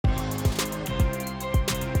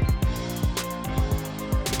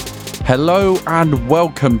Hello and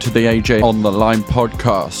welcome to the AJ on the Line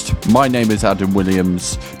podcast. My name is Adam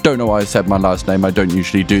Williams. Don't know why I said my last name. I don't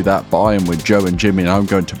usually do that, but I am with Joe and Jimmy and I'm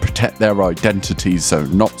going to protect their identities, so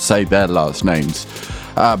not say their last names.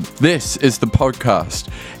 This is the podcast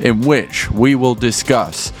in which we will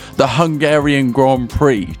discuss the Hungarian Grand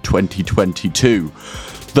Prix 2022.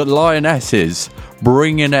 The Lionesses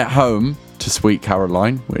bringing it home to Sweet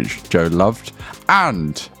Caroline, which Joe loved,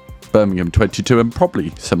 and Birmingham 22 and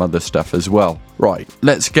probably some other stuff as well. Right,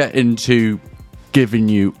 let's get into giving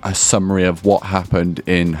you a summary of what happened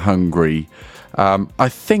in Hungary. I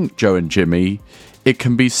think, Joe and Jimmy, it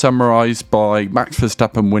can be summarised by Max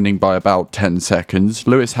Verstappen winning by about 10 seconds,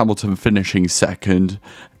 Lewis Hamilton finishing second,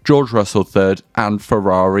 George Russell third, and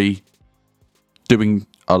Ferrari doing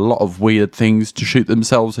a lot of weird things to shoot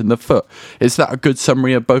themselves in the foot. Is that a good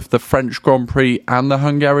summary of both the French Grand Prix and the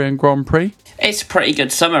Hungarian Grand Prix? It's a pretty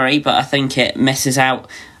good summary, but I think it misses out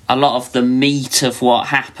a lot of the meat of what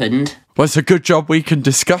happened. Well, it's a good job we can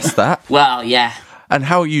discuss that. Well, yeah. And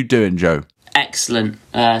how are you doing, Joe? Excellent.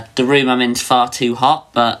 The room I'm in's far too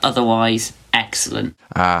hot, but otherwise, excellent.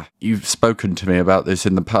 You've spoken to me about this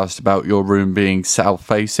in the past, about your room being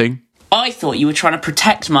south-facing. I thought you were trying to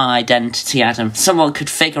protect my identity, Adam. Someone could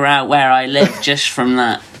figure out where I live just from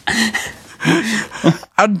that.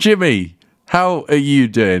 And Jimmy, how are you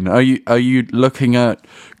doing? Are you looking at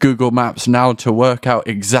Google Maps now to work out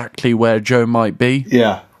exactly where Joe might be?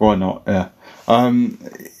 Yeah, why not? Yeah. No,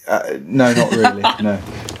 not really. No.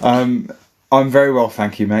 I'm very well,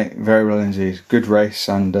 thank you, mate. Very well indeed. Good race,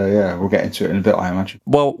 and yeah, we'll get into it in a bit, I imagine.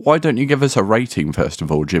 Well, why don't you give us a rating first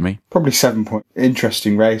of all, Jimmy? Probably 7 point.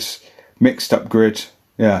 Interesting race. Mixed up grid.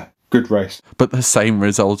 Yeah, good race. But the same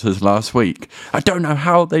result as last week. I don't know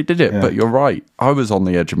how they did it, but you're right. I was on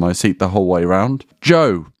the edge of my seat the whole way round.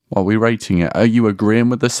 Joe, while we're rating it, are you agreeing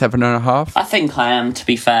with the 7.5? I think I am, to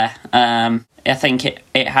be fair. I think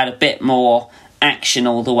it had a bit more action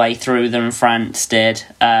all the way through than France did.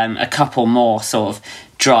 A couple more sort of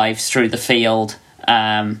drives through the field.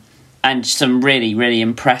 And some really, really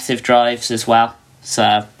impressive drives as well.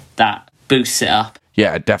 So that boosts it up.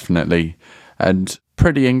 Yeah, definitely. And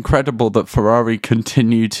pretty incredible that Ferrari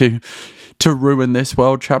continue to ruin this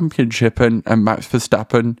world championship and Max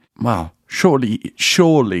Verstappen, well,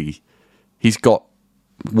 surely he's got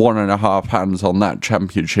 1.5 hands on that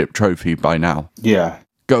championship trophy by now. Yeah.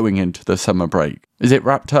 Going into the summer break. Is it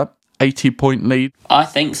wrapped up? 80-point lead? I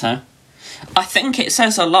think so. I think it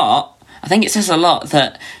says a lot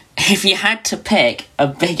that if you had to pick a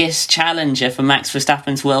biggest challenger for Max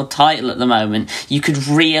Verstappen's world title at the moment, you could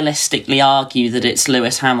realistically argue that it's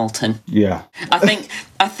Lewis Hamilton. Yeah. I think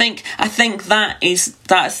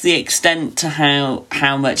that's the extent to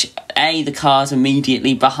how much the cars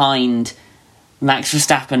immediately behind Max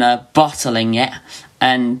Verstappen are bottling it,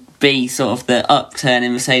 and B, sort of the upturn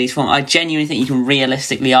in Mercedes form. I genuinely think you can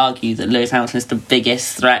realistically argue that Lewis Hamilton is the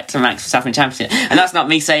biggest threat to Max Verstappen championship. And that's not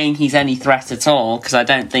me saying he's any threat at all, because I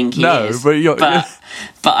don't think he is.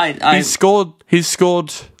 He's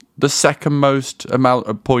scored the second most amount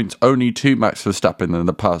of points only to Max Verstappen in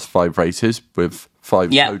the past 5 races, with 5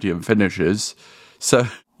 podium finishes. So,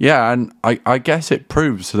 yeah, and I guess it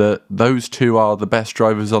proves that those two are the best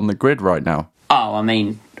drivers on the grid right now. Oh, I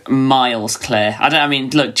mean, miles clear.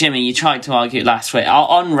 Look, Jimmy, you tried to argue it last week.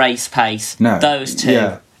 On race pace, those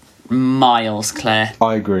two, miles clear.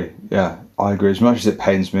 I agree. Yeah, I agree. As much as it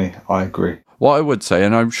pains me, I agree. What I would say,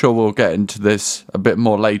 and I'm sure we'll get into this a bit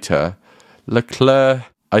more later, Leclerc,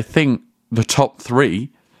 I think the top 3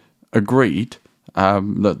 agreed,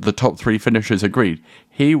 the top 3 finishers agreed.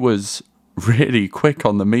 He was really quick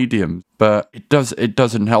on the medium, but it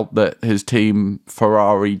doesn't help that his team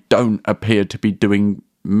Ferrari don't appear to be doing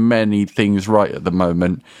many things right at the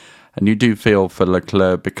moment, and you do feel for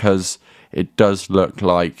Leclerc because it does look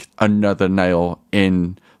like another nail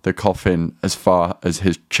in the coffin as far as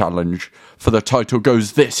his challenge for the title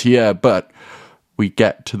goes this year. But we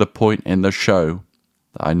get to the point in the show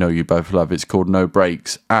that I know you both love. It's called No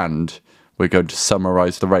Breaks, and we're going to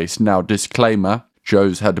summarise the race. Now, disclaimer,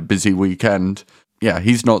 Joe's had a busy weekend. Yeah,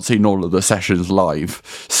 he's not seen all of the sessions live.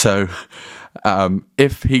 So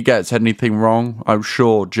if he gets anything wrong, I'm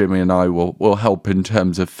sure Jimmy and I will help in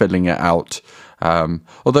terms of filling it out.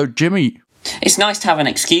 Although, Jimmy... It's nice to have an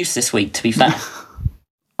excuse this week, to be fair.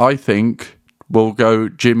 I think we'll go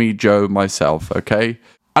Jimmy, Joe, myself, okay?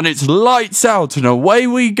 And it's lights out and away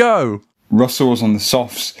we go. Russell was on the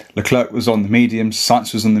softs, Leclerc was on the mediums,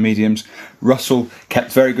 Sainz was on the mediums. Russell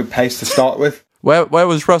kept very good pace to start with. Where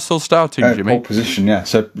was Russell starting, Jimmy? Pole position, yeah.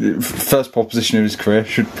 So first pole position of his career,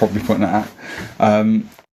 should probably point that out.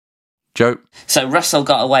 Joe? So Russell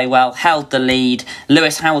got away well, held the lead.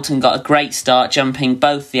 Lewis Hamilton got a great start, jumping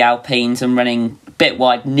both the Alpines and running a bit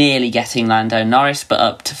wide, nearly getting Lando Norris, but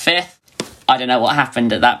up to 5th. I don't know what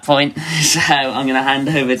happened at that point, so I'm going to hand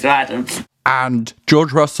over to Adam. And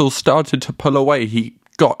George Russell started to pull away. He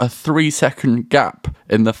got a 3-second gap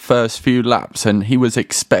in the first few laps, and he was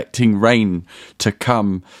expecting rain to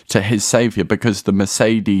come to his saviour because the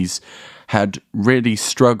Mercedes had really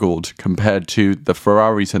struggled compared to the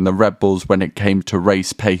Ferraris and the Red Bulls when it came to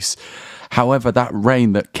race pace. However, that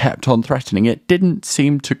rain that kept on threatening, it didn't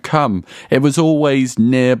seem to come. It was always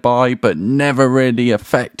nearby, but never really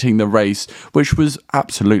affecting the race, which was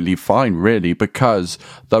absolutely fine, really, because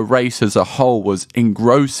the race as a whole was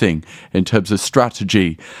engrossing in terms of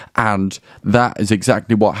strategy, and that is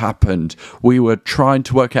exactly what happened. We were trying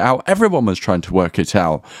to work it out. Everyone was trying to work it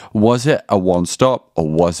out. Was it a 1-stop or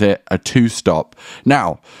was it a 2-stop?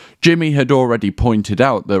 Now, Jimmy had already pointed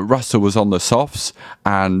out that Russell was on the softs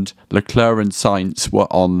and Leclerc and Sainz were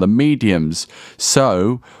on the mediums.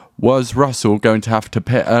 So, was Russell going to have to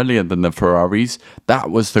pit earlier than the Ferraris?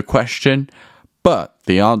 That was the question. But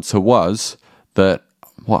the answer was that,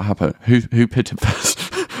 what happened? Who pitted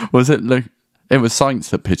first? Was it it was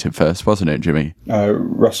Sainz that pitted first, wasn't it, Jimmy?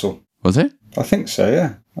 Russell. Was it? I think so,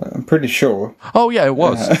 yeah. I'm pretty sure. Oh, yeah, it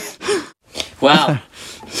was. Well,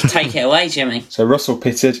 take it away, Jimmy. So Russell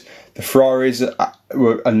pitted, the Ferraris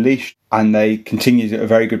were unleashed and they continued at a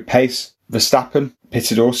very good pace. Verstappen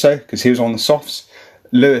pitted also because he was on the softs.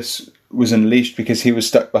 Lewis was unleashed because he was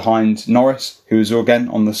stuck behind Norris, who was again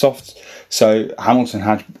on the softs. So Hamilton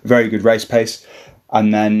had very good race pace,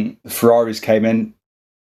 and then the Ferraris came in.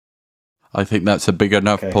 I think that's a big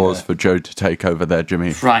enough pause yeah. for Joe to take over there,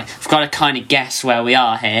 Jimmy. Right, I've got to kind of guess where we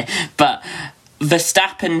are here, but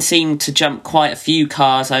Verstappen seemed to jump quite a few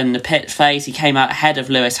cars in the pit phase. He came out ahead of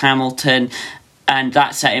Lewis Hamilton, and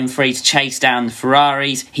that set him free to chase down the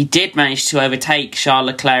Ferraris. He did manage to overtake Charles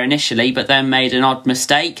Leclerc initially, but then made an odd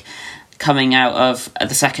mistake coming out of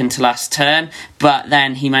the second to last turn, but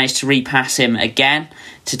then he managed to repass him again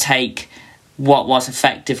to take what was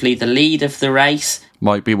effectively the lead of the race.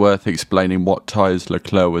 Might be worth explaining what tyres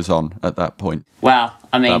Leclerc was on at that point. Well,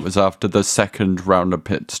 I mean, that was after the second round of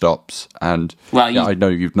pit stops, and well, I know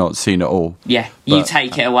you've not seen it all. Yeah, you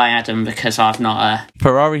take it away, Adam, because I've not.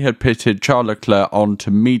 Ferrari had pitted Charles Leclerc onto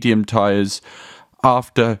medium tyres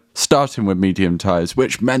after starting with medium tyres,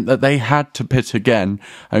 which meant that they had to pit again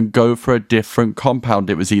and go for a different compound.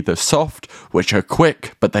 It was either soft, which are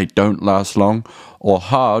quick but they don't last long, or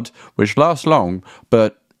hard, which last long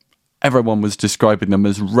but everyone was describing them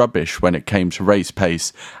as rubbish when it came to race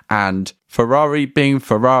pace. And Ferrari, being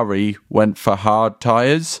Ferrari, went for hard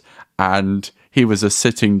tyres, and he was a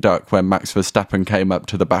sitting duck when Max Verstappen came up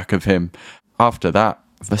to the back of him. After that,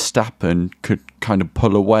 Verstappen could kind of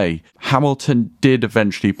pull away. Hamilton did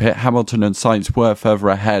eventually pit. Hamilton and Sainz were further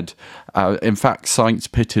ahead. In fact,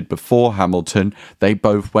 Sainz pitted before Hamilton. They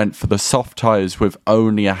both went for the soft tyres with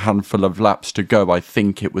only a handful of laps to go. I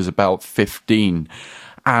think it was about 15.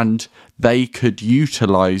 And they could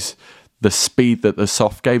utilise the speed that the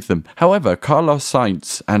soft gave them. However, Carlos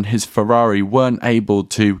Sainz and his Ferrari weren't able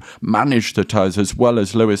to manage the tyres as well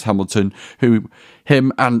as Lewis Hamilton,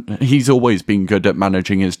 he's always been good at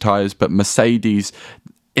managing his tyres, but Mercedes,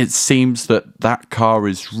 it seems that car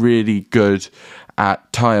is really good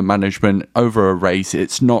at tyre management over a race.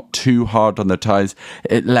 It's not too hard on the tyres.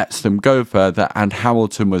 It lets them go further, and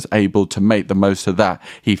Hamilton was able to make the most of that.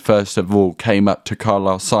 He first of all came up to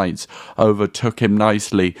Carlos Sainz, overtook him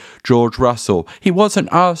nicely. George Russell, he wasn't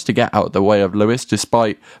asked to get out of the way of Lewis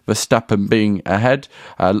despite Verstappen being ahead.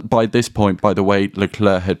 By this point, by the way,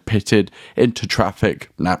 Leclerc had pitted into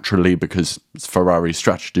traffic, naturally, because it's Ferrari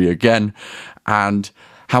strategy again, and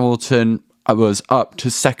Hamilton was up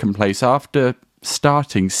to second place after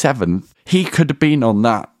starting 7th. He could have been on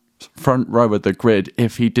that front row of the grid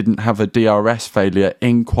if he didn't have a DRS failure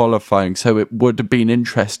in qualifying, so it would have been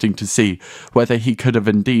interesting to see whether he could have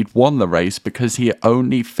indeed won the race, because he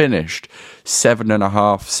only finished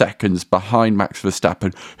 7.5 seconds behind Max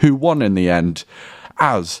Verstappen, who won in the end.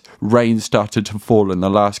 As rain started to fall in the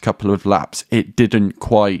last couple of laps, it didn't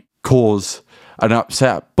quite cause an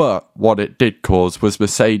upset, but what it did cause was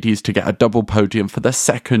Mercedes to get a double podium for the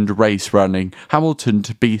second race running, Hamilton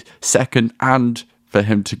to be second, and for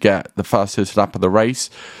him to get the fastest lap of the race.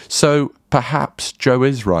 So perhaps Joe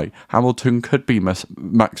is right. Hamilton could be Max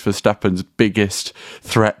Verstappen's biggest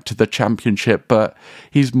threat to the championship, but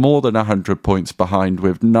he's more than 100 points behind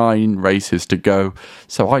with 9 races to go,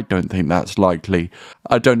 so I don't think that's likely.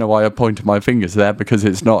 I don't know why I pointed my fingers there, because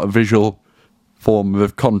it's not a visual form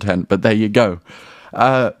of content, but there you go.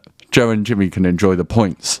 Joe and Jimmy can enjoy the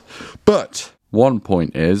points. But one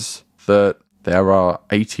point is that there are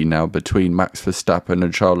 80 now between Max Verstappen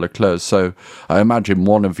and Charles Leclerc. So I imagine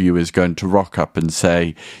one of you is going to rock up and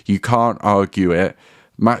say, you can't argue it.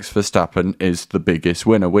 Max Verstappen is the biggest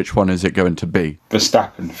winner. Which one is it going to be?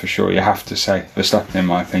 Verstappen, for sure. You have to say Verstappen, in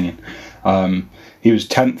my opinion. He was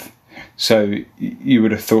 10th, so you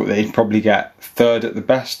would have thought that he'd probably get third at the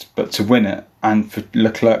best, but to win it, and for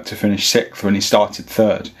Leclerc to finish 6th when he started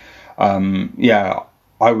third,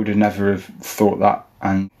 I would have never have thought that.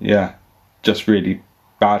 And just really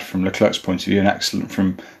bad from Leclerc's point of view and excellent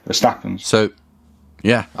from Verstappen's. So,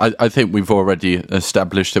 yeah, I think we've already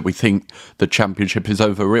established that we think the championship is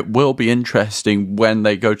over. It will be interesting when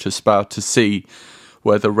they go to Spa to see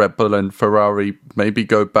whether Red Bull and Ferrari maybe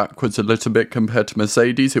go backwards a little bit compared to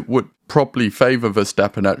Mercedes. It would probably favour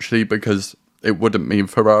Verstappen, actually, because it wouldn't mean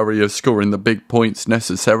Ferrari are scoring the big points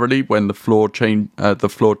necessarily when the floor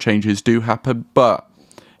changes do happen. But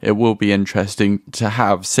it will be interesting to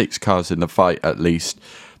have 6 cars in the fight at least,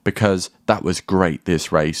 because that was great,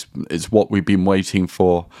 this race. It's what we've been waiting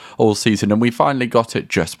for all season, and we finally got it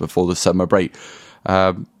just before the summer break.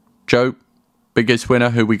 Joe, biggest winner,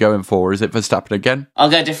 who are we going for? Is it Verstappen again? I'll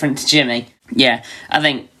go different to Jimmy. Yeah, I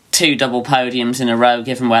think 2 double podiums in a row,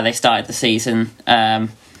 given where they started the season. And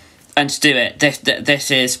to do it, this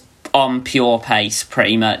is on pure pace,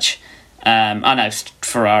 pretty much. I know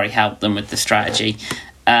Ferrari helped them with the strategy,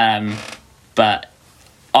 but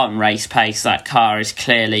on race pace, that car is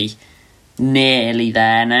clearly nearly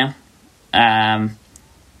there now.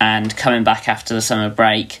 And coming back after the summer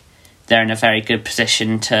break, they're in a very good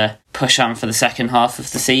position to push on for the second half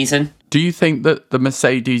of the season. Do you think that the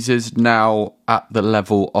Mercedes is now at the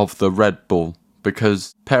level of the Red Bull?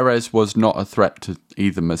 Because Perez was not a threat to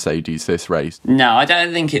either Mercedes this race. No, I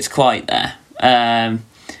don't think it's quite there.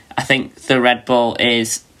 I think the Red Bull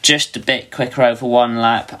is just a bit quicker over one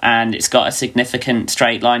lap, and it's got a significant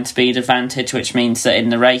straight line speed advantage, which means that in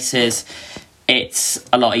the races it's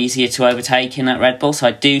a lot easier to overtake in that Red Bull. So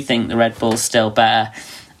I do think the Red Bull's still better,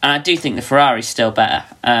 and I do think the Ferrari's still better.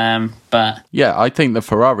 But yeah, I think the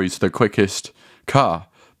Ferrari's the quickest car,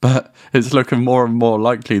 but it's looking more and more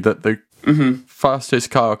likely that the fastest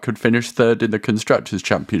car could finish third in the Constructors'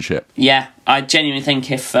 Championship. Yeah, I genuinely think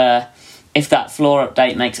if that floor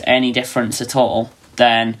update makes any difference at all,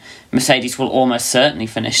 then Mercedes will almost certainly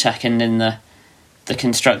finish second in the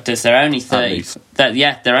Constructors. They're only 30.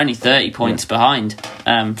 They're only 30 points behind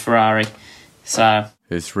Ferrari. So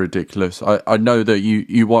it's ridiculous. I know that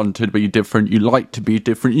you want to be different. You like to be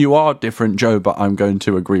different. You are different, Joe, but I'm going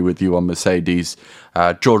to agree with you on Mercedes.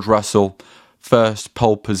 George Russell, first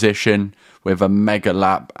pole position with a mega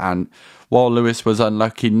lap, and while Lewis was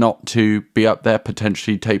unlucky not to be up there,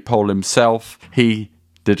 potentially take pole himself, he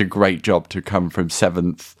did a great job to come from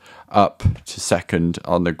 7th up to 2nd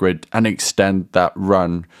on the grid and extend that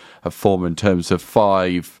run of form in terms of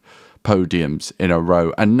 5 podiums in a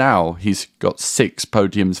row. And now he's got 6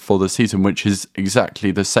 podiums for the season, which is exactly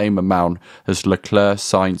the same amount as Leclerc,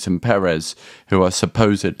 Sainz and Perez, who are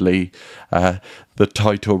supposedly the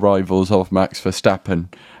title rivals of Max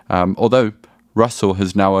Verstappen. Although Russell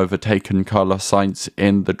has now overtaken Carlos Sainz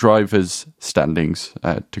in the drivers' standings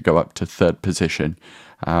to go up to 3rd position,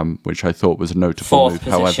 which I thought was a notable move.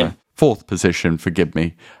 However, 4th position, forgive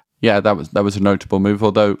me. Yeah, that was a notable move,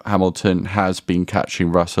 although Hamilton has been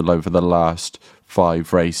catching Russell over the last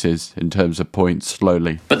 5 races in terms of points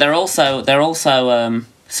slowly. But they're also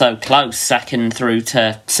so close, 2nd through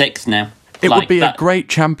to 6th now. It would be a great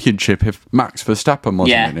championship if Max Verstappen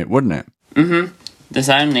wasn't in it, wouldn't it? Mm-hmm. There's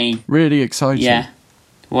only... Really exciting. Yeah.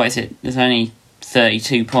 What is it? There's only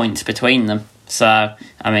 32 points between them. So,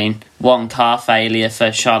 I mean, 1 car failure for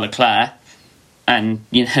Charles Leclerc, and,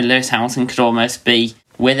 Lewis Hamilton could almost be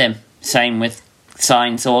with him. Same with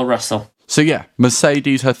Sainz or Russell. So, yeah,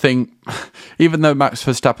 Mercedes, I think, even though Max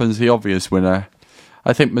Verstappen's the obvious winner,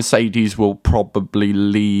 I think Mercedes will probably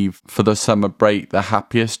leave for the summer break the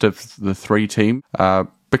happiest of the 3 teams,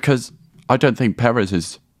 because I don't think Perez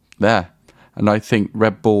is there. And I think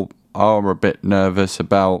Red Bull are a bit nervous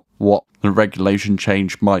about what the regulation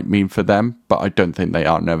change might mean for them, but I don't think they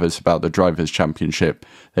are nervous about the Drivers' Championship.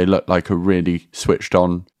 They look like a really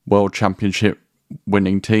switched-on World Championship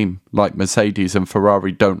winning team. Like Mercedes and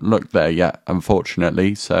Ferrari don't look there yet,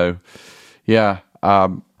 unfortunately. So, yeah,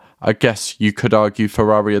 I guess you could argue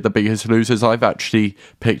Ferrari are the biggest losers. I've actually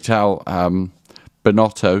picked out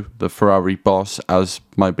Binotto, the Ferrari boss, as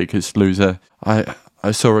my biggest loser.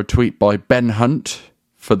 I saw a tweet by Ben Hunt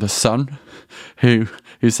for The Sun, who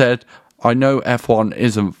said, I know F1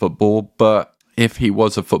 isn't football, but if he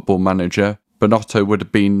was a football manager, Binotto would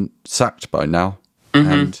have been sacked by now.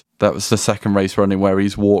 Mm-hmm. And that was the second race running where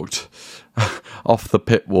he's walked off the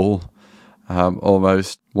pit wall,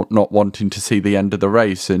 almost not wanting to see the end of the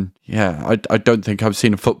race. And yeah, I don't think I've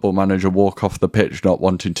seen a football manager walk off the pitch not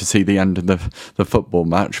wanting to see the end of the football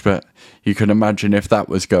match, but you can imagine if that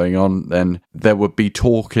was going on, then there would be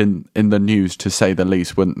talk in the news, to say the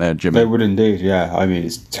least, wouldn't there, Jimmy? There would indeed, yeah. I mean,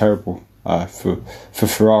 it's terrible for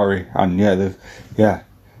Ferrari, and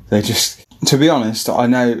they just, to be honest, I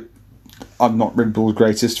know I'm not Red Bull's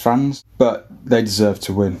greatest fans, but they deserve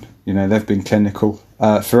to win. You know, they've been clinical.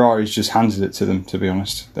 Ferrari's just handed it to them, to be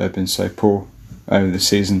honest. They've been so poor over the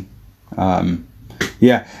season. And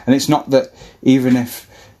it's not that even if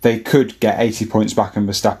they could get 80 points back on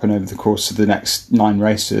Verstappen over the course of the next 9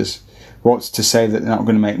 races, what's to say that they're not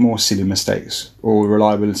going to make more silly mistakes or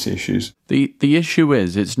reliability issues? The issue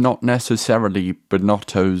is, it's not necessarily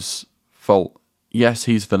Binotto's fault. Yes,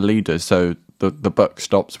 he's the leader, so the buck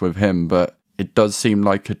stops with him, but it does seem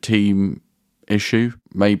like a team issue.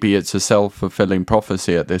 Maybe it's a self-fulfilling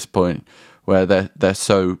prophecy at this point, where they're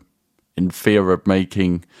so in fear of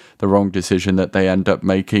making the wrong decision that they end up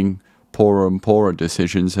making poorer and poorer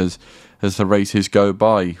decisions as the races go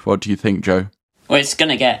by. What do you think, Joe? Well, it's going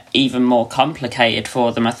to get even more complicated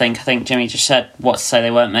for them, I think. I think Jimmy just said, what to say,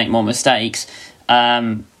 they won't make more mistakes.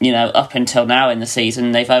 Up until now in the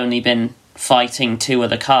season, they've only been fighting 2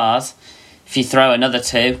 other cars. If you throw another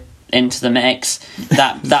 2 into the mix,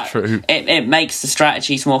 that True. It makes the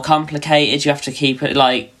strategies more complicated. You have to keep it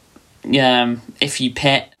if you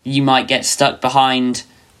pit, you might get stuck behind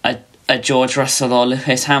a George Russell or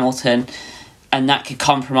Lewis Hamilton, and that could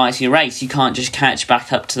compromise your race. You can't just catch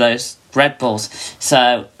back up to those Red Bulls.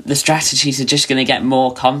 So the strategies are just going to get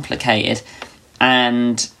more complicated,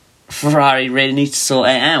 and Ferrari really need to sort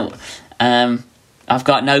it out. I've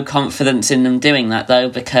got no confidence in them doing that, though,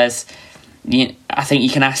 because I think you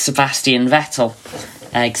can ask Sebastian Vettel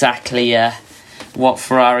exactly what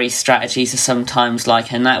Ferrari's strategies are sometimes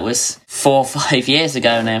like, and that was 4 or 5 years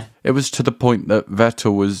ago now. It was to the point that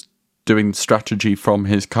Vettel was doing strategy from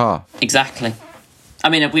his car. Exactly. I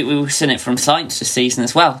mean, we've seen it from Sainz this season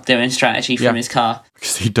as well, doing strategy from his car.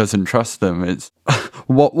 Because he doesn't trust them. It's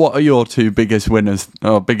what are your 2 biggest winners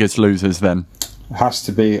or biggest losers then? It has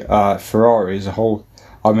to be Ferrari as a whole.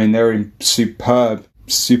 I mean, they're in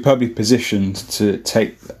superbly positioned to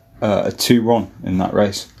take a 2-1 in that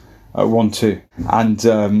race, 1-2, and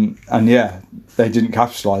they didn't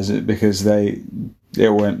capitalise it because it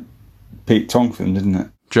went Pete Tong for them, didn't it?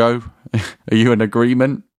 Joe, are you in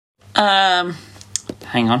agreement?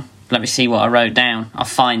 Hang on, let me see what I wrote down. I'll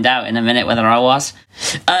find out in a minute whether I was.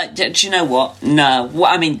 Do you know what? No. Well,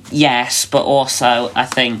 I mean, yes, but also I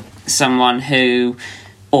think someone who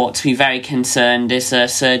ought to be very concerned is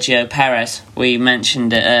Sergio Perez. We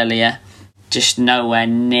mentioned it earlier. Just nowhere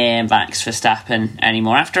near Max Verstappen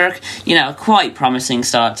anymore. After a quite promising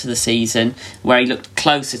start to the season where he looked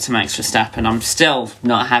closer to Max Verstappen, I'm still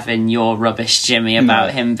not having your rubbish, Jimmy,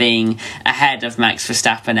 about him being ahead of Max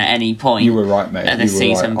Verstappen at any point. You were right, mate. This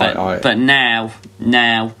season, right. But now,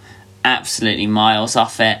 absolutely miles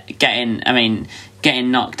off it. Getting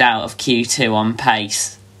knocked out of Q2 on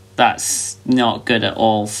pace. That's not good at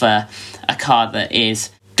all for a car that is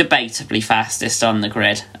debatably fastest on the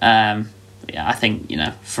grid. I think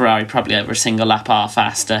Ferrari probably over a single lap are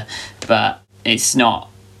faster, but it's not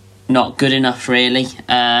good enough really.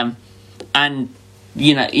 And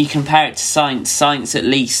you compare it to Sainz. Sainz at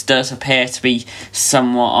least does appear to be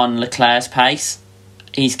somewhat on Leclerc's pace.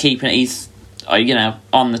 He's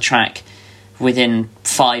on the track within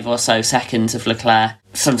 5 or so seconds of Leclerc,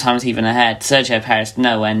 sometimes even ahead. Sergio Perez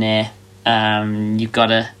nowhere near. You've got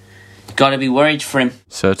to be worried for him.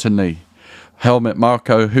 Certainly. Helmut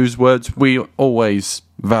Marko, whose words we always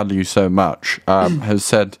value so much, has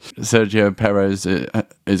said Sergio Perez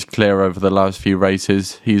is clear over the last few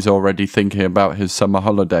races. He's already thinking about his summer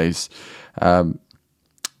holidays.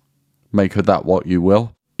 Make of that what you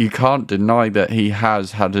will. You can't deny that he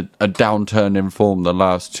has had a downturn in form the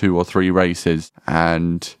last 2 or 3 races,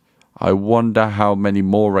 and I wonder how many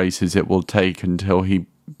more races it will take until he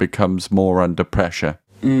becomes more under pressure.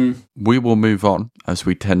 We will move on, as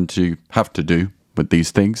we tend to have to do with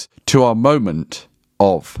these things, to our moment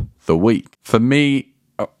of the week. For me,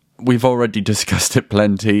 we've already discussed it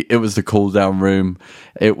plenty. It was the cool-down room.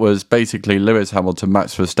 It was basically Lewis Hamilton,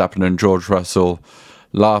 Max Verstappen and George Russell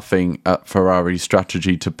laughing at Ferrari's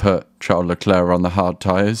strategy to put Charles Leclerc on the hard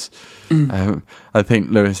tyres. I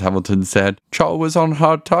think Lewis Hamilton said, Charles was on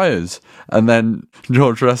hard tyres. And then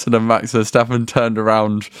George Russell and Max Verstappen turned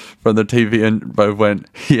around from the TV and both went,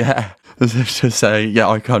 yeah, as if to say, yeah,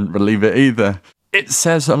 I can't believe it either. It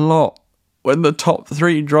says a lot when the top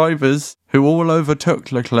 3 drivers who all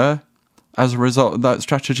overtook Leclerc as a result of that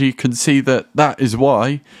strategy. You can see that is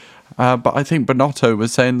why. But I think Binotto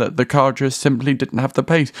was saying that the car just simply didn't have the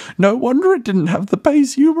pace. No wonder it didn't have the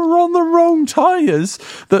pace. You were on the wrong tyres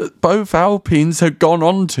that both Alpines had gone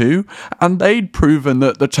on to, and they'd proven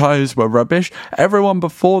that the tyres were rubbish. Everyone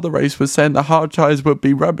before the race was saying the hard tyres would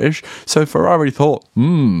be rubbish, so Ferrari thought,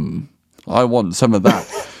 I want some of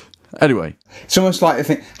that. Anyway. It's almost like I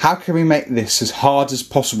think, how can we make this as hard as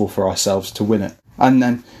possible for ourselves to win it? And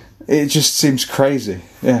then it just seems crazy.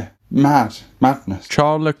 Yeah. Madness.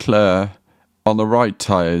 Charles Leclerc on the right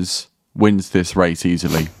tyres wins this race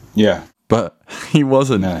easily. Yeah. But he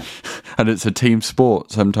wasn't. No. And it's a team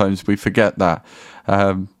sport. Sometimes we forget that.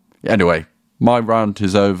 Anyway, my rant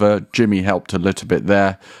is over. Jimmy helped a little bit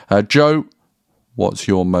there. Joe, what's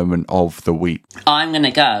your moment of the week? I'm going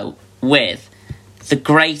to go with the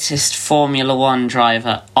greatest Formula One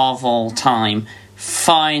driver of all time,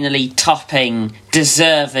 finally topping,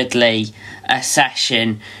 deservedly, a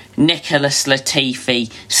session. Nicholas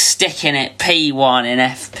Latifi sticking it P1 in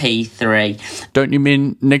FP3. Don't you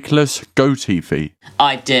mean Nicholas Goatifi?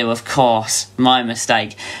 I do, of course. My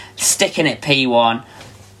mistake. Sticking it P1.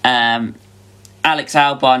 Alex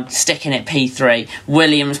Albon sticking it P3.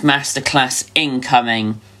 Williams Masterclass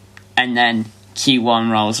incoming. And then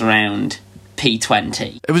Q1 rolls around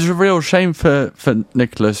P20. It was a real shame for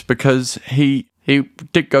Nicholas because he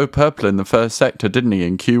did go purple in the first sector, didn't he,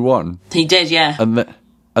 in Q1? He did, yeah.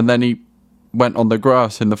 And then he went on the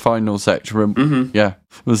grass in the final sector and,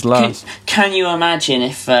 was last. Can you imagine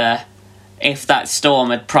if that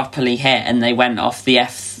storm had properly hit and they went off the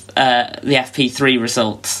FP3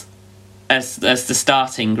 results as the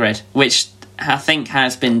starting grid, which I think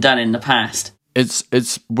has been done in the past?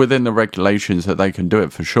 It's within the regulations that they can do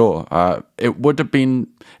it for sure. It would have been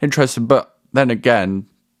interesting, but then again,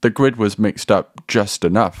 the grid was mixed up just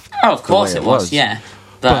enough. Oh, of course it was, yeah.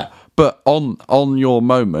 But on your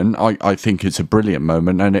moment, I think it's a brilliant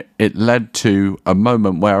moment, and it led to a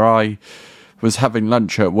moment where I was having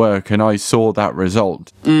lunch at work and I saw that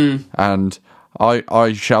result. And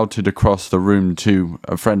I shouted across the room to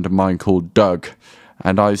a friend of mine called Doug,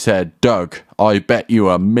 and I said, Doug, I bet you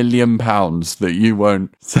 £1 million that you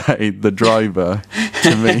won't say the driver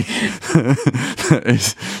to me that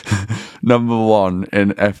is number one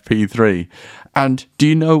in FP3. And do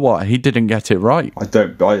you know what? He didn't get it right. I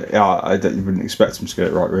wouldn't expect him to get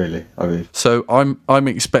it right, really. I mean, so I'm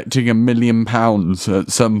expecting £1 million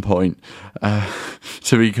at some point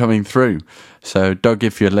to be coming through. So Doug,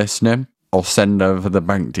 if you're listening, I'll send over the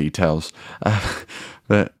bank details.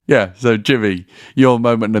 But yeah, so Jimmy, your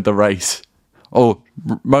moment of the race, or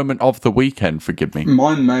moment of the weekend, forgive me.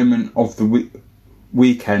 My moment of the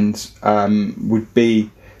weekend would be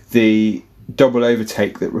the double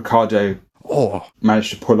overtake that Ricciardo managed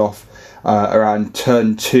to pull off around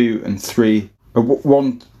turn 2 and 3.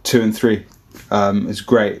 1, 2 and 3 is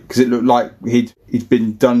great because it looked like he'd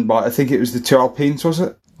been done by, I think it was the two Alpines, was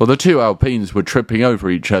it? Well, the two Alpines were tripping over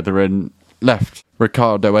each other and left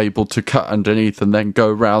Ricciardo able to cut underneath and then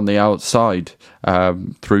go round the outside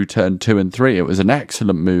through turn 2 and 3. It was an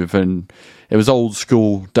excellent move, and it was old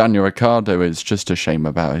school Daniel Ricciardo. It's just a shame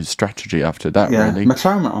about his strategy after that, really.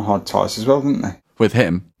 McLaren went on hard tyres as well, didn't they? With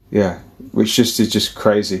him. Yeah, which is just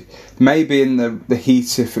crazy. Maybe in the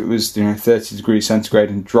heat, if it was 30 degrees centigrade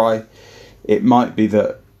and dry, it might be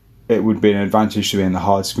that it would be an advantage to be in the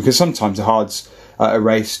hards, because sometimes the hards at a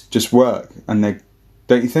race just work, and they,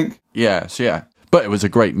 don't you think? Yes, yeah. But it was a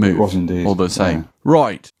great move. It was indeed. All the same. Yeah.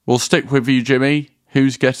 Right, we'll stick with you, Jimmy.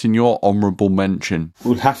 Who's getting your honourable mention?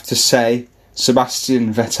 We'll have to say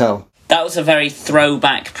Sebastian Vettel. That was a very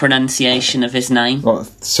throwback pronunciation of his name. What,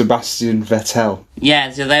 Sebastian Vettel?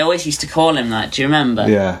 Yeah, so they always used to call him that. Do you remember?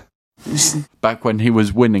 Yeah. Back when he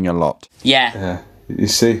was winning a lot. Yeah. Yeah. You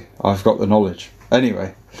see, I've got the knowledge.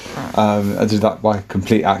 Anyway, I did that by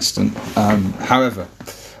complete accident. However,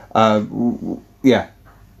 yeah,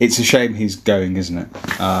 it's a shame he's going, isn't it?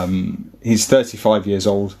 He's 35 years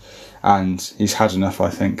old and he's had enough, I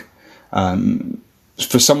think.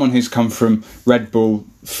 For someone who's come from Red Bull,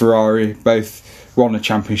 Ferrari, both won a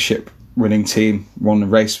championship winning team, won a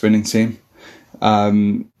race winning team,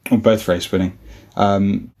 or both race winning,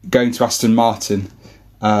 going to Aston Martin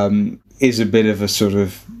is a bit of a sort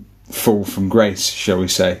of fall from grace, shall we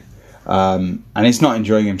say. And he's not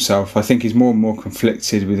enjoying himself. I think he's more and more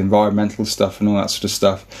conflicted with environmental stuff and all that sort of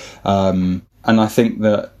stuff. And I think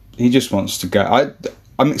that he just wants to go.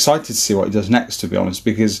 I'm excited to see what he does next, to be honest,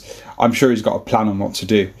 because I'm sure he's got a plan on what to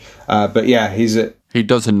do. But yeah, he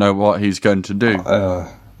doesn't know what he's going to do.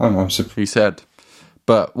 I'm surprised. He said.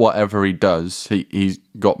 But whatever he does, he's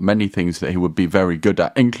got many things that he would be very good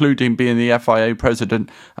at, including being the FIA president,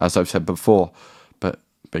 as I've said before. But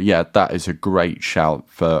yeah, that is a great shout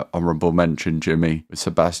for honourable mention, Jimmy, with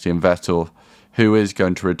Sebastian Vettel, who is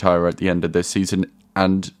going to retire at the end of this season.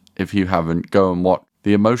 And if you haven't, go and watch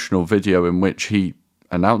the emotional video in which he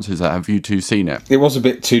announces that. Have you two seen it? It was a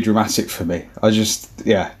bit too dramatic for me.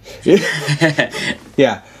 Yeah, it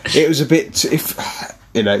was a bit.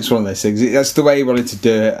 It's one of those things. That's the way he wanted to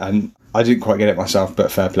do it, and I didn't quite get it myself.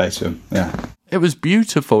 But fair play to him. Yeah, it was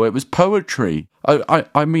beautiful. It was poetry.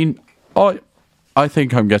 I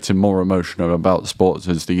think I'm getting more emotional about sports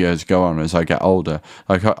as the years go on, as I get older.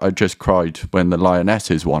 Like, I just cried when the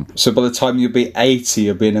Lionesses won. So by the time you'll be 80,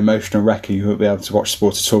 you'll be an emotional wreck and you won't be able to watch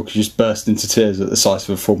sport at all because you just burst into tears at the sight of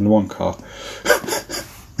a Formula 1 car.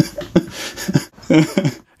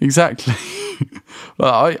 Exactly.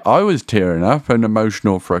 Well, I was tearing up and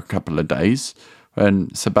emotional for a couple of days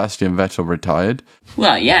when Sebastian Vettel retired.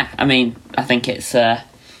 Well, yeah, I mean, I think it's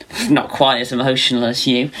not quite as emotional as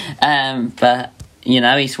you, but...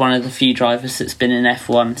 he's one of the few drivers that's been in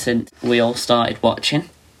F1 since we all started watching.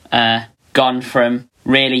 Gone from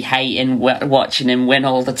really hating watching him win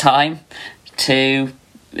all the time to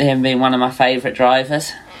him being one of my favourite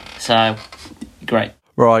drivers. So, great.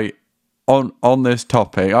 Right. On this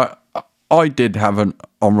topic, I did have an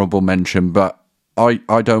honourable mention, but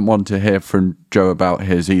I don't want to hear from Joe about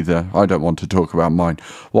his either. I don't want to talk about mine.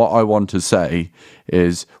 What I want to say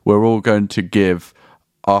is we're all going to give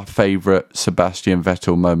our favourite Sebastian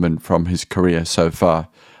Vettel moment from his career so far.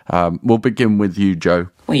 We'll begin with you, Joe.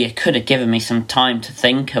 Well, you could have given me some time to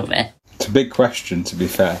think of it. It's a big question, to be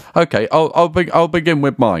fair. Okay, I'll begin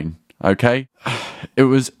with mine. Okay, it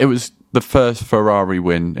was the first Ferrari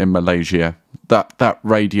win in Malaysia. That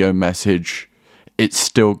radio message, it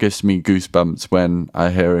still gives me goosebumps when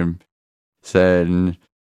I hear him saying,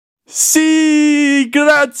 "Sì,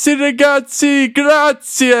 grazie ragazzi,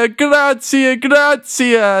 grazie,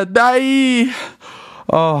 dai."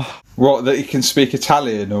 Oh. What, that he can speak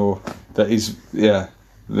Italian, or that he's, the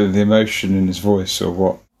emotion in his voice, or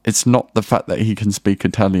what? It's not the fact that he can speak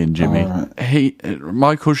Italian, Jimmy. Right.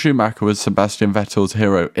 Michael Schumacher was Sebastian Vettel's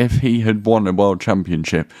hero. If he had won a world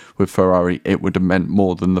championship with Ferrari, it would have meant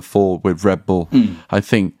more than the 4 with Red Bull. I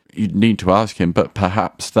think you'd need to ask him, but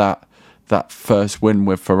perhaps that first win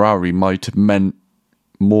with Ferrari might have meant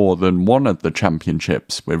more than one of the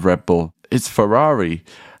championships with Red Bull. It's Ferrari.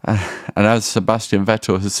 And as Sebastian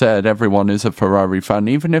Vettel has said, everyone is a Ferrari fan.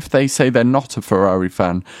 Even if they say they're not a Ferrari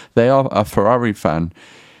fan, they are a Ferrari fan.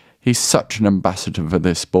 He's such an ambassador for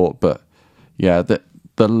this sport. But yeah, the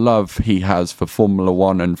love he has for Formula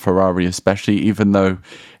 1 and Ferrari especially, even though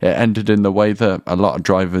it ended in the way that a lot of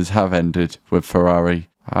drivers have ended with Ferrari.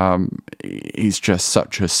 He's just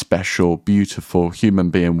such a special, beautiful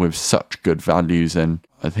human being with such good values, and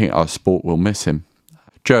I think our sport will miss him.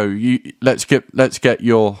 Joe, let's get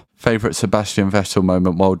your favourite Sebastian Vettel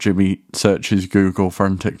moment while Jimmy searches Google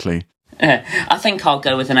frantically. I think I'll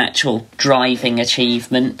go with an actual driving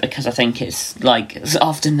achievement, because I think it's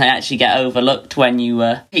often they actually get overlooked when you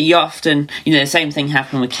often, the same thing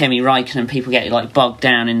happened with Kimi Räikkönen. People get bogged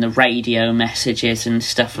down in the radio messages and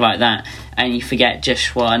stuff like that, and you forget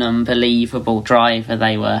just what an unbelievable driver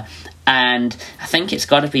they were. And I think it's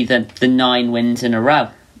got to be the 9 wins in a row,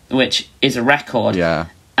 which is a record. Yeah.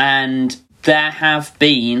 And there have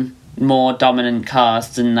been more dominant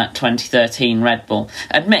cars than that 2013 Red Bull.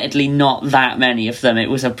 Admittedly, not that many of them. It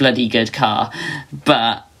was a bloody good car.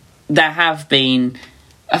 But there have been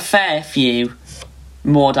a fair few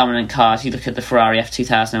more dominant cars. You look at the Ferrari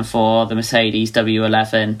F2004, the Mercedes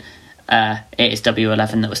W11. It is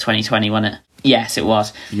W11 that was 2020, wasn't it? Yes, it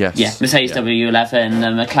was. Yes. Yeah, Mercedes W11,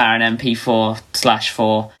 the McLaren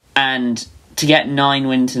MP4/4. And to get 9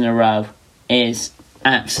 wins in a row is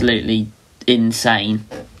absolutely insane.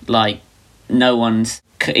 No one's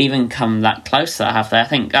even come that close to that, have they?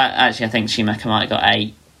 I think Schumacher might have got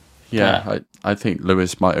 8. Yeah, I think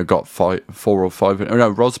Lewis might have got 4 or 5. Oh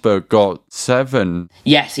no, Rosberg got 7.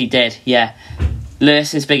 Yes, he did. Yeah,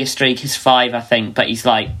 Lewis's biggest streak is 5, I think, but he's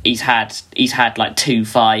had 2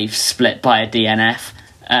 5s split by a DNF.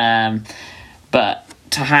 But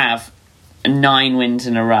to have 9 wins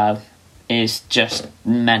in a row is just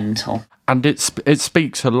mental. And it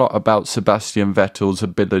speaks a lot about Sebastian Vettel's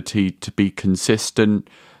ability to be consistent,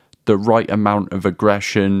 the right amount of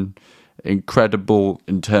aggression, incredible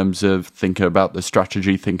in terms of thinking about the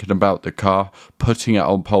strategy, thinking about the car, putting it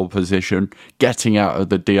on pole position, getting out of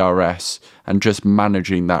the DRS, and just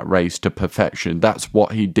managing that race to perfection. That's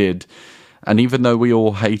what he did. And even though we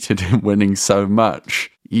all hated him winning so much,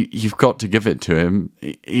 you've got to give it to him.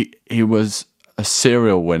 He was a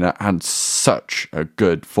serial winner and such a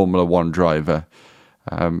good Formula One driver.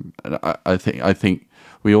 And I think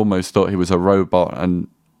we almost thought he was a robot. And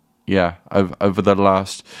yeah, over the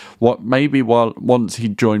last once he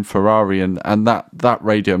joined Ferrari and that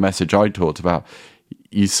radio message I talked about,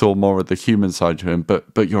 you saw more of the human side to him.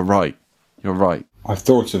 But you're right. I've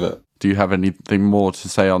thought of it. Do you have anything more to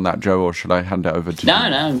say on that, Joe, or should I hand it over to you?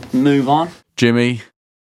 No, move on. Jimmy,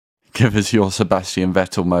 give us your Sebastian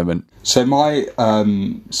Vettel moment. So my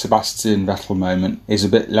Sebastian Vettel moment is a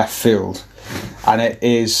bit left field, and it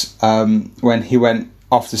is when he went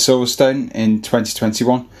off to Silverstone in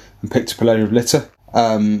 2021 and picked up a load of litter.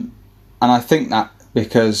 And I think that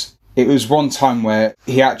because it was one time where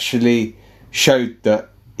he actually showed that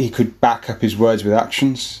he could back up his words with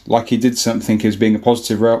actions, like he did something as being a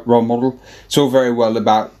positive role model. It's all very well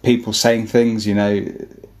about people saying things, and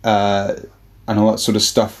all that sort of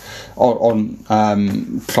stuff on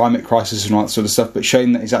climate crisis and all that sort of stuff, but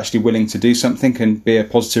showing that he's actually willing to do something and be a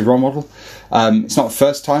positive role model. It's not the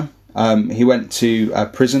first time. He went to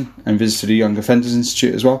prison and visited a Young Offenders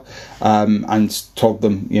Institute as well, and told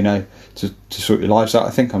them, to sort your lives out, I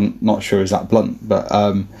think. I'm not sure he's that blunt, but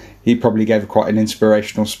he probably gave quite an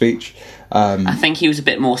inspirational speech. I think he was a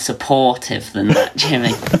bit more supportive than that,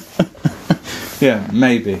 Jimmy. Yeah,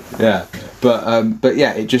 maybe, yeah. But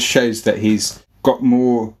yeah, it just shows that he's got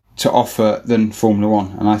more to offer than Formula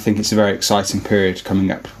One, and I think it's a very exciting period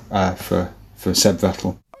coming up for Seb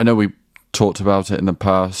Vettel. I know we talked about it in the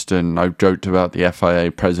past, and I've joked about the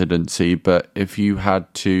FIA presidency, but if you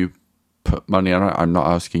had to put money on it, I'm not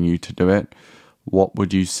asking you to do it, what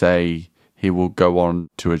would you say he will go on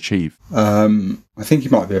to achieve? I think he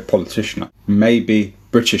might be a politician, maybe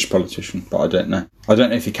British politician, but I don't know. I don't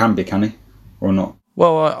know if he can he, or not.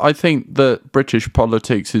 Well, I think that British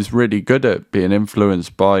politics is really good at being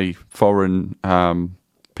influenced by foreign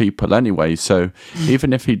people anyway. So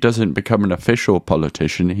even if he doesn't become an official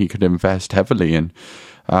politician, he could invest heavily in.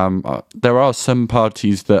 There are some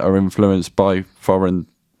parties that are influenced by foreign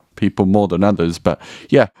people more than others, but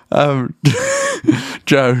yeah.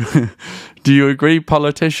 Joe, do you agree,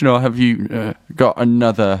 politician, or have you got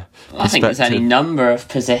another I think there's any number of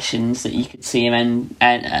positions that you could see him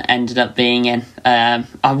ended up being in.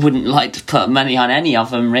 I wouldn't like to put money on any of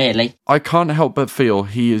them, really. I can't help but feel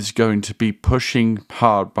he is going to be pushing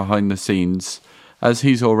hard behind the scenes, as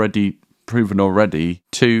he's already proven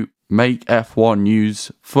to make F1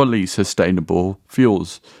 use fully sustainable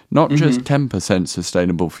fuels. Not just 10%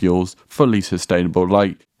 sustainable fuels, fully sustainable,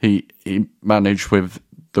 like he managed with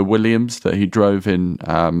the Williams that he drove in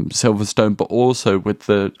Silverstone, but also with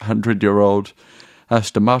the 100-year-old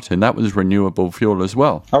Aston Martin. That was renewable fuel as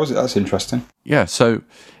well. That's interesting. Yeah, so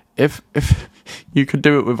if you could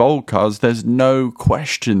do it with old cars, there's no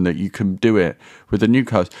question that you can do it with the new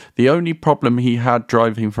cars. The only problem he had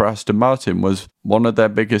driving for Aston Martin was one of their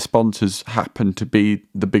biggest sponsors happened to be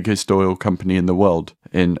the biggest oil company in the world,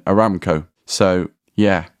 in Aramco. So,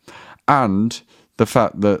 yeah. And the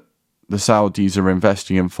fact that the Saudis are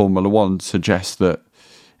investing in Formula One suggests that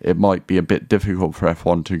it might be a bit difficult for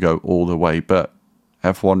F1 to go all the way, but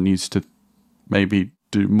F1 needs to maybe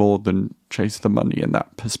do more than chase the money in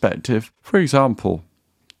that perspective. For example,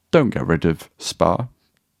 don't get rid of Spa,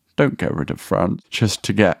 don't get rid of France, just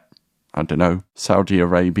to get, I don't know, Saudi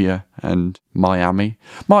Arabia and Miami.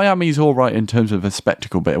 Miami's all right in terms of a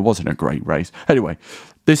spectacle, but it wasn't a great race. Anyway,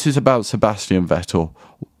 this is about Sebastian Vettel.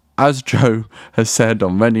 As Joe has said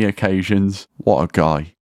on many occasions, what a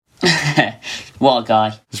guy. What a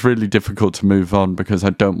guy. It's really difficult to move on because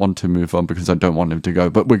I don't want to move on because I don't want him to go,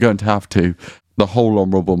 but we're going to have to. The whole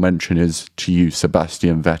honourable mention is to you,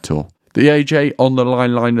 Sebastian Vettel. The AJ on the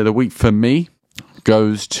line of the week for me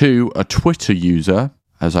goes to a Twitter user,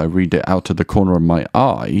 as I read it out of the corner of my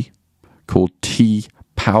eye, called T.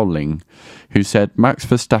 Powling, who said Max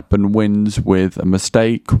Verstappen wins with a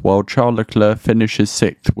mistake while Charles Leclerc finishes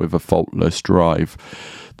 6th with a faultless drive.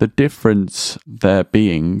 The difference there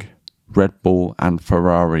being Red Bull and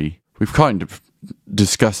Ferrari. We've kind of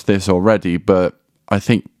discussed this already, but I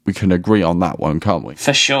think we can agree on that one, can't we?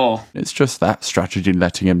 For sure. It's just that strategy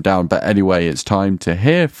letting him down. But anyway, it's time to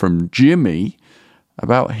hear from Jimmy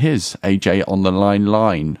about his AJ on the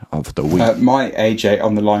line of the week. My AJ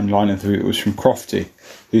on the line of the week was from Crofty,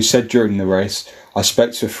 who said during the race, I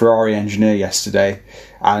spoke to a Ferrari engineer yesterday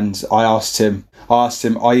and I asked him,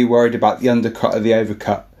 are you worried about the undercut of the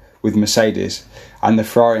overcut with Mercedes? And the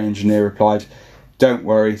Ferrari engineer replied, don't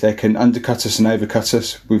worry, they can undercut us and overcut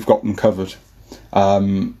us, we've got them covered.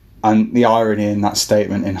 And the irony in that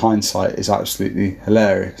statement in hindsight is absolutely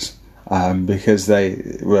hilarious. because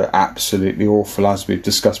they were absolutely awful, as we've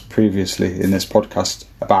discussed previously in this podcast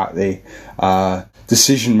about the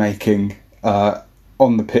decision making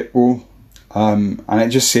on the pit wall, and it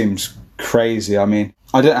just seems crazy. I mean,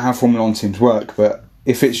 I don't know how Formula 1 teams work, but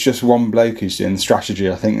if it's just one bloke who's doing the strategy,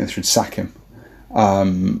 I think they should sack him.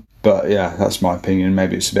 But yeah, that's my opinion.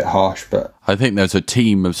 Maybe it's a bit harsh, but I think there's a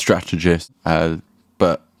team of strategists,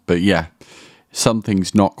 but yeah,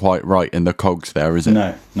 something's not quite right in the cogs there, is it?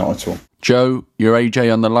 no, not at all. Joe, your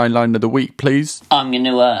AJ on the line of the week, please. I'm going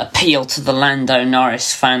to appeal to the Lando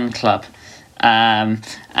Norris fan club.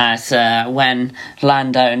 As when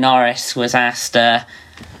Lando Norris was asked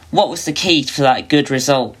what was the key for that good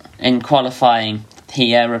result in qualifying,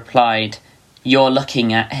 he replied, "You're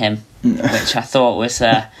looking at him," which I thought was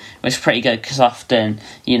pretty good, because often,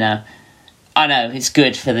 I know it's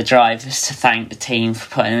good for the drivers to thank the team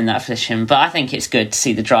for putting them in that position, but I think it's good to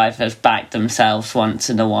see the drivers back themselves once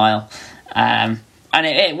in a while. And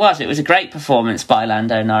it was a great performance by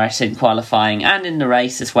Lando Norris in qualifying and in the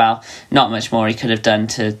race as well. Not much more he could have done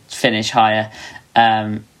to finish higher.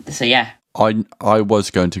 So yeah. I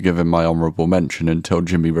was going to give him my honourable mention until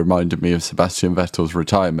Jimmy reminded me of Sebastian Vettel's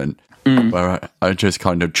retirement, where I just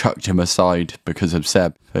kind of chucked him aside because of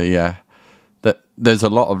Seb. So yeah, there's a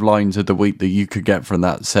lot of lines of the week that you could get from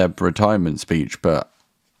that Seb retirement speech, but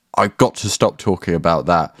I've got to stop talking about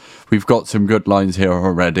that. We've got some good lines here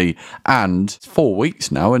already, and it's 4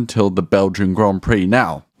 weeks now until the Belgian Grand Prix.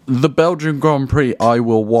 Now, the Belgian Grand Prix I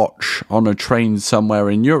will watch on a train somewhere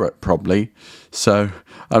in Europe, probably, so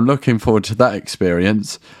I'm looking forward to that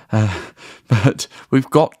experience. But we've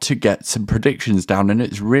got to get some predictions down, and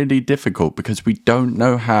it's really difficult because we don't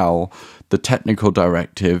know how the technical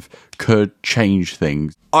directive could change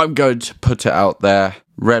things. I'm going to put it out there.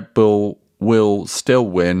 Red Bull will still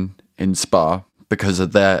win in Spa because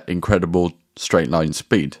of their incredible straight line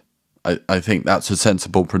speed. I think that's a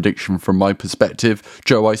sensible prediction from my perspective.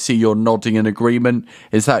 Joe, I see you're nodding in agreement.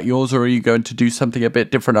 Is that yours, or are you going to do something a bit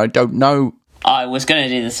different? I don't know. I was going to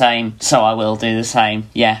do the same, so I will do the same.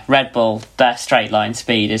 Yeah, Red Bull, their straight line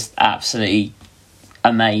speed is absolutely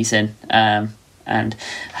amazing. And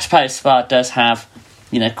I suppose Spa does have,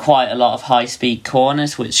 quite a lot of high-speed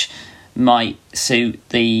corners, which might suit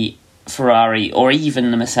the Ferrari or even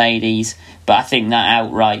the Mercedes. But I think that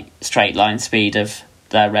outright straight line speed of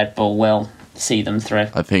the Red Bull will see them through.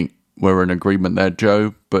 I think we're in agreement there,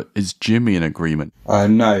 Joe, but is Jimmy in agreement?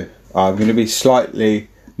 No, I'm going to be slightly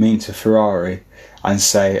mean to Ferrari and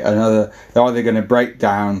say they're either going to break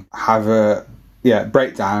down,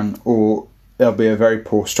 or there'll be a very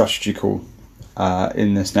poor strategy call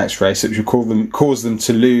in this next race, which will cause them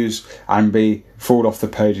to lose and fall off the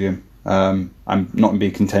podium and not be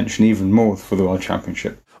in contention even more for the World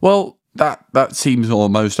Championship. Well, that seems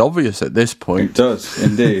almost obvious at this point. It does,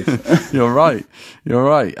 indeed. You're right.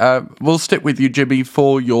 We'll stick with you, Jimmy,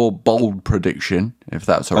 for your bold prediction, if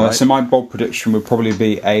that's all right. So my bold prediction would probably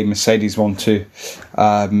be a Mercedes 1-2.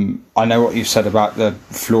 I know what you've said about the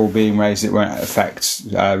floor being raised, it won't affect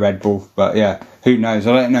Red Bull, but yeah, who knows?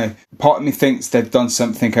 I don't know. Part of me thinks they've done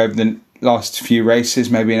something over the last few races,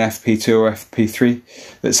 maybe an FP2 or FP3,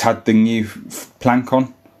 that's had the new plank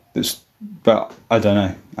on. But I don't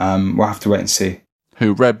know. We'll have to wait and see.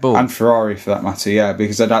 Who, Red Bull? And Ferrari, for that matter, yeah,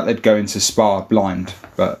 because I doubt they'd go into Spa blind.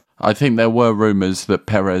 But I think there were rumours that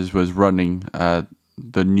Perez was running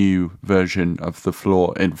the new version of the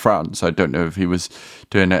floor in France. I don't know if he was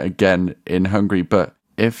doing it again in Hungary, but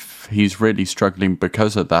if he's really struggling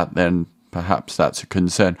because of that, then perhaps that's a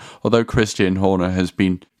concern. Although Christian Horner has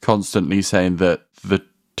been constantly saying that the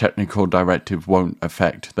technical directive won't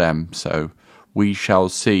affect them, so we shall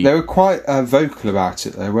see. They were quite vocal about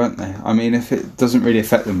it, though, weren't they? I mean, if it doesn't really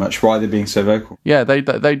affect them much, why are they being so vocal? Yeah, they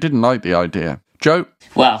didn't like the idea. Joe?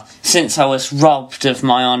 Well, since I was robbed of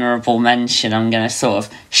my honourable mention, I'm going to sort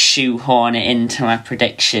of shoehorn it into my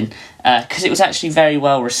prediction, because it was actually very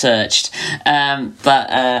well researched. I'm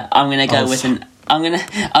going to go with an... I'm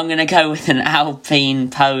gonna go with an Alpine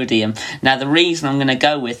podium. Now, the reason I'm going to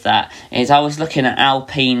go with that is I was looking at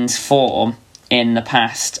Alpine's form in the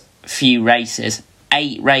past few races.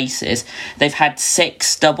 8 races. They've had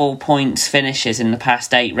 6 double points finishes in the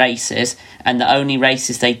past 8 races, and the only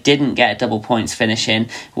races they didn't get a double points finish in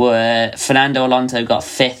were Fernando Alonso got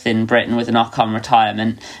 5th in Britain with an Ocon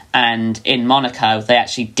retirement, and in Monaco they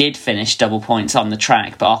actually did finish double points on the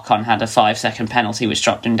track, but Ocon had a 5-second penalty which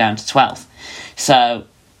dropped him down to 12th. So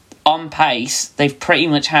on pace they've pretty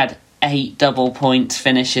much had 8 double points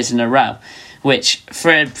finishes in a row, which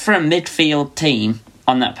for a midfield team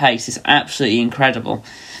on that pace is absolutely incredible.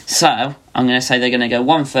 So I'm going to say they're going to go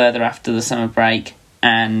one further after the summer break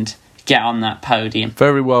and get on that podium.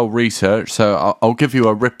 Very well researched, so I'll give you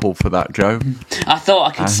a ripple for that, Joe. I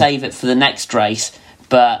thought I could save it for the next race,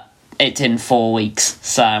 but it's in 4 weeks,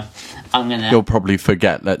 so I'm going to... You'll probably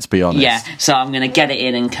forget, let's be honest. Yeah, so I'm going to get it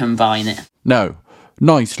in and combine it. No,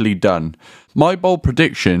 nicely done. My bold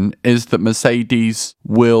prediction is that Mercedes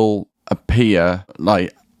will appear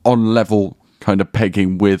like on level kind of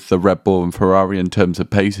pegging with the Red Bull and Ferrari in terms of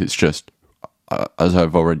pace. It's just, as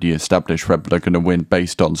I've already established, Red Bull are going to win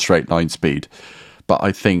based on straight line speed. But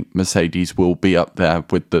I think Mercedes will be up there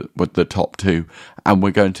with the top two, and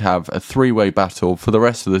we're going to have a three-way battle for the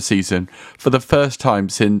rest of the season for the first time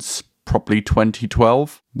since probably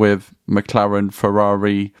 2012 with McLaren,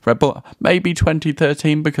 Ferrari, Red Bull. Maybe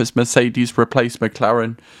 2013 because Mercedes replaced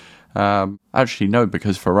McLaren. Actually, no,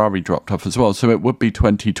 because Ferrari dropped off as well. So it would be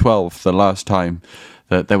 2012, the last time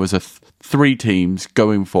that there was three teams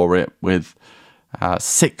going for it with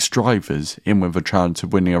 6 drivers in with a chance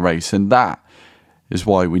of winning a race, and that is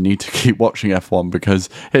why we need to keep watching F1, because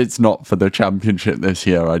it's not for the championship this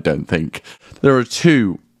year, I don't think. There are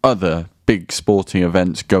 2 other big sporting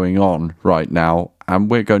events going on right now, and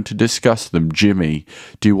we're going to discuss them. Jimmy,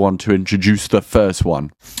 do you want to introduce the first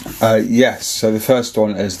one? Yes, so the first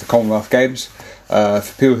one is the Commonwealth Games. For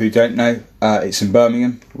people who don't know, it's in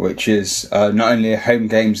Birmingham, which is not only a home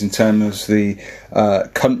games in terms of the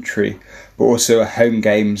country, but also a home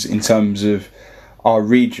games in terms of our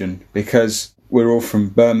region, because we're all from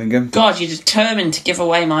Birmingham. God, you're determined to give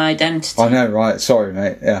away my identity. I know, right? Sorry,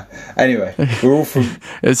 mate. Yeah. Anyway, we're all from...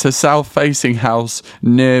 It's a south-facing house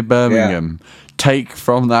near Birmingham. Yeah. Take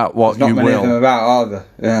from that what you will. Not many of them about, are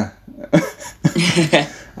there?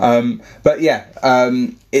 Yeah. But yeah,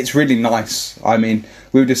 it's really nice. I mean,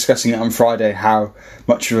 we were discussing it on Friday, how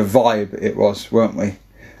much of a vibe it was, weren't we?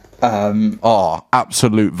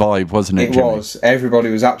 Absolute vibe, wasn't it, Jimmy? It was.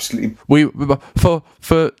 Everybody was absolutely...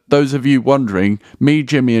 For those of you wondering, me,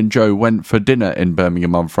 Jimmy and Joe went for dinner in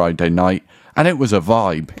Birmingham on Friday night, and it was a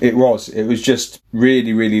vibe. It was. It was just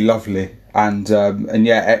really, really lovely. And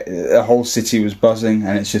yeah, the whole city was buzzing,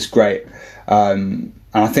 and it's just great. And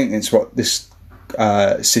I think it's what this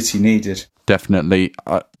city needed. Definitely.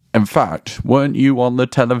 In fact, weren't you on the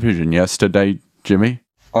television yesterday, Jimmy?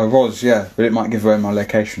 I was, yeah, but it might give away my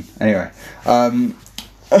location. Anyway.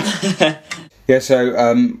 Yeah,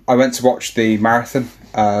 so I went to watch the marathon,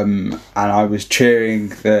 and I was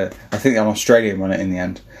cheering I think an Australian won it in the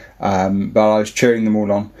end. But I was cheering them all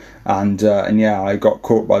on, and yeah, I got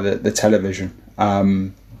caught by the television.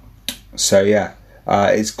 So yeah,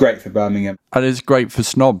 it's great for Birmingham. And it's great for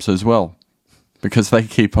snobs as well, because they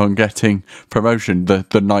keep on getting promotion,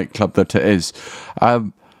 the nightclub that it is.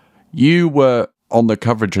 You were on the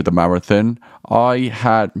coverage of the marathon.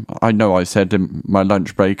 I know I said in my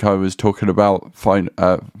lunch break I was talking about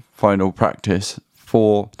final practice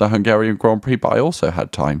for the Hungarian Grand Prix, but I also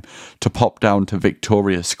had time to pop down to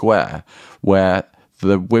Victoria Square, where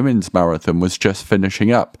the women's marathon was just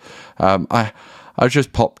finishing up. I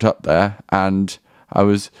just popped up there, and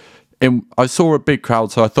I saw a big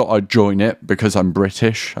crowd, so I thought I'd join it because I'm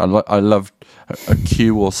British. I loved a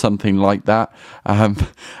queue or something like that,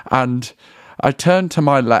 and I turned to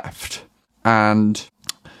my left, and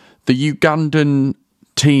the Ugandan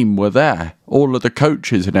team were there, all of the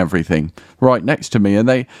coaches and everything, right next to me, and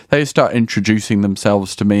they start introducing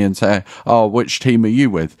themselves to me and say, "Oh, which team are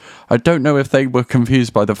you with?" I don't know if they were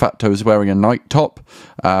confused by the fact I was wearing a night top.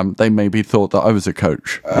 They maybe thought that I was a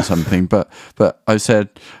coach or something, but I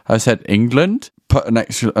said England. Put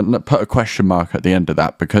a question mark at the end of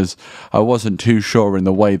that because I wasn't too sure in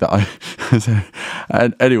the way that I.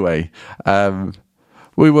 And anyway,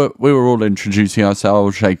 we were all introducing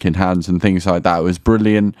ourselves, shaking hands and things like that. It was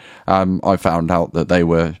brilliant. I found out that they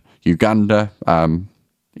were Uganda.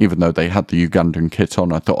 Even though they had the Ugandan kit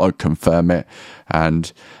on, I thought I'd confirm it.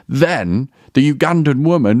 And then the Ugandan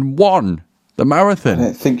woman won the marathon.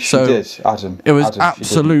 I think she did, Adam. It was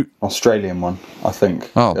absolute Australian one, I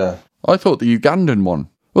think. Oh. Yeah. I thought the Ugandan one.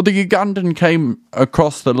 Well, the Ugandan came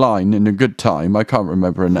across the line in a good time. I can't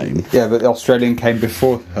remember her name. Yeah, but the Australian came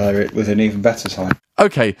before her with an even better time.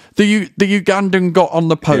 Okay, the Ugandan got on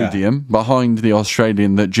the podium behind the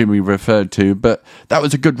Australian that Jimmy referred to, but that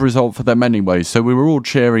was a good result for them anyway. So we were all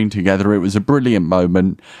cheering together. It was a brilliant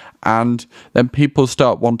moment. And then people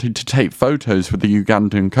start wanting to take photos with the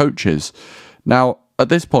Ugandan coaches. Now, at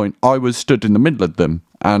this point, I was stood in the middle of them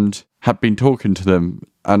and had been talking to them,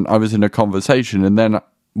 and I was in a conversation, and then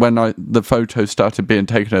when the photos started being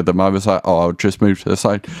taken of them, I was like, I'll just move to the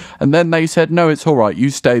side. And then they said, no, it's all right, you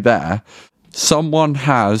stay there. Someone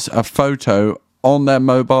has a photo on their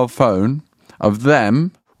mobile phone of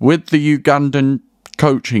them with the Ugandan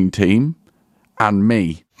coaching team and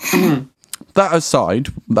me. That aside,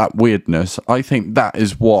 that weirdness, I think that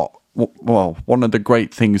is one of the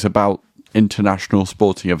great things about international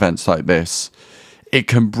sporting events like this. It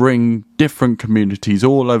can bring different communities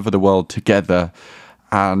all over the world together,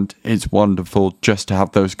 and it's wonderful just to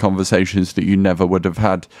have those conversations that you never would have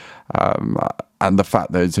had. And the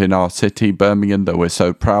fact that it's in our city, Birmingham, that we're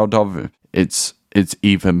so proud of, it's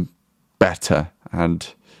even better. And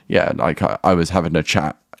yeah, like I was having a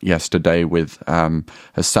chat yesterday with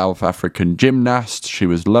a South African gymnast. She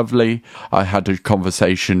was lovely. I had a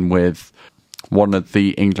conversation with one of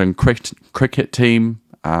the England cricket team.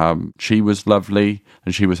 She was lovely,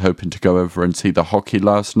 and she was hoping to go over and see the hockey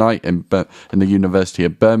last night in the University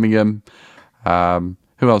of Birmingham.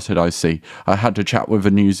 Who else did I see? I had a chat with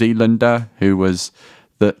a New Zealander who was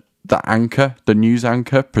the news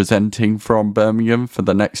anchor presenting from Birmingham for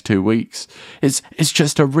the next 2 weeks. It's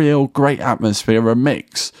just a real great atmosphere, a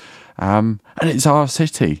mix, and it's our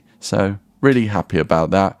city. So really happy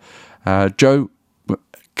about that. Joe,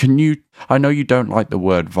 I know you don't like the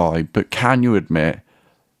word vibe, but can you admit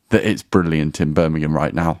that it's brilliant in Birmingham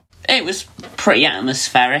right now? It was pretty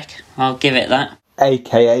atmospheric, I'll give it that.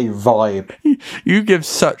 AKA vibe. You give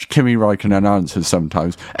such Kimi Räikkönen answers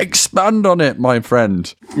sometimes. Expand on it, my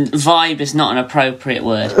friend. Vibe is not an appropriate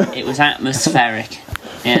word. It was atmospheric.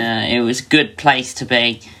 It was a good place to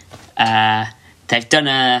be. They've done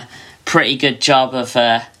a pretty good job of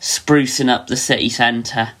sprucing up the city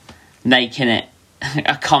centre, making it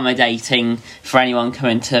accommodating for anyone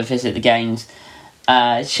coming to visit the games.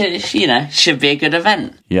 Should be a good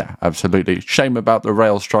event. Yeah, absolutely. Shame about the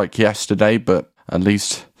rail strike yesterday, but at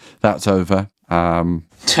least that's over.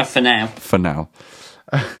 For now. For now.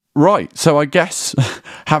 Right, so I guess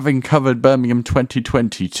having covered Birmingham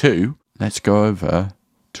 2022, let's go over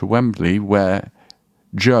to Wembley, where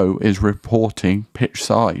Joe is reporting pitch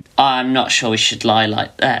side. I'm not sure we should lie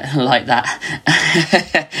like that.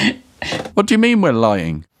 What do you mean we're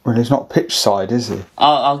lying? Well, he's not pitch side, is he?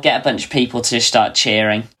 I'll get a bunch of people to start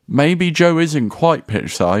cheering. Maybe Joe isn't quite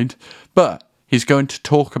pitch side, but he's going to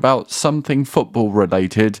talk about something football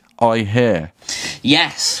related, I hear.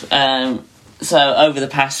 Yes. So over the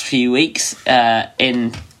past few weeks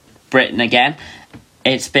in Britain again,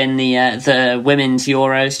 it's been the Women's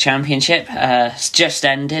Euros Championship. It's just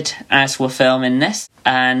ended as we're filming this,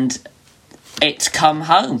 and it's come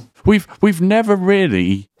home. We've never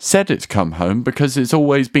really said it's come home because it's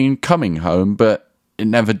always been coming home, but it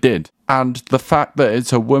never did. And the fact that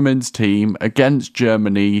it's a women's team against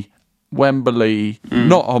Germany, Wembley,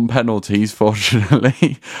 not on penalties,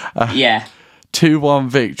 fortunately. Yeah. 2-1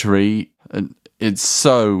 victory. It's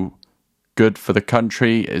so good for the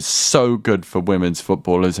country. It's so good for women's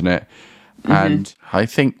football, isn't it? Mm-hmm. And I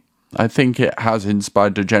think it has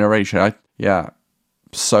inspired a generation.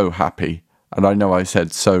 So happy. And I know I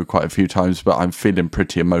said so quite a few times, but I'm feeling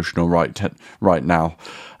pretty emotional right now,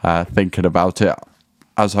 thinking about it.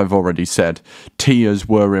 As I've already said, tears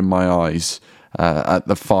were in my eyes at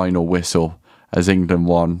the final whistle as England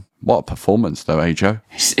won. What a performance, though, Joe?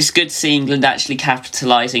 It's good to see England actually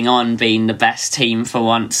capitalising on being the best team for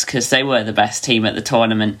once, because they were the best team at the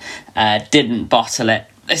tournament. Didn't bottle it,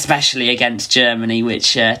 especially against Germany,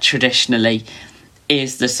 which traditionally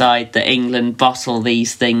is the side that England bottle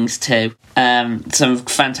these things to. Some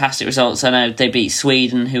fantastic results. I know they beat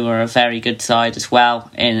Sweden, who are a very good side as well,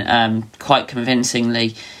 in quite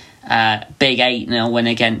convincingly. Big 8-0 win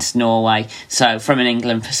against Norway. So from an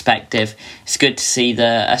England perspective, it's good to see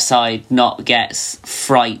a side not get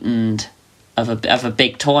frightened of a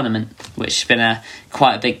big tournament, which has been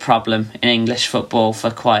quite a big problem in English football for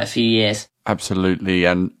quite a few years. Absolutely,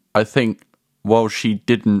 and I think while she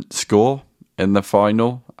didn't score in the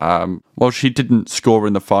final, it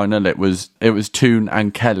was Toon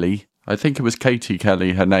and Kelly. I think it was Katie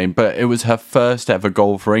Kelly, her name, but it was her first ever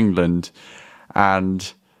goal for England,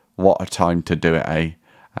 and what a time to do it, eh?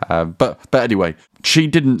 But anyway, she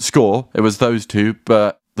didn't score. It was those two,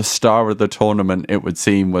 but the star of the tournament, it would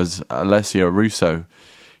seem, was Alessia Russo.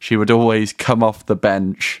 She would always come off the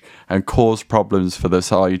bench and cause problems for the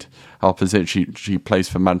side opposite. She plays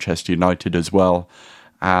for Manchester United as well.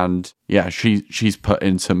 And yeah, she's put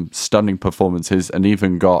in some stunning performances and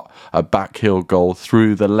even got a backheel goal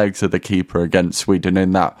through the legs of the keeper against Sweden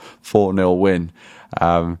in that 4-0 win.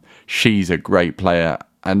 She's a great player.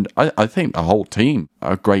 And I think the whole team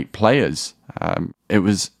are great players. It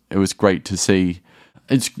was great to see.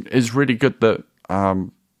 It's really good that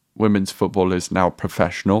women's football is now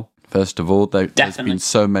professional. First of all, there's been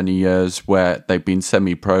so many years where they've been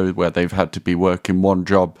semi-pro, where they've had to be working one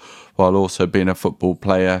job while also being a football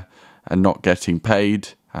player and not getting paid,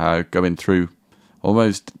 going through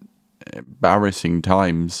almost embarrassing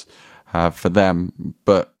times for them,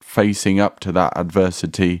 but facing up to that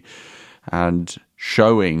adversity and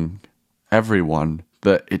showing everyone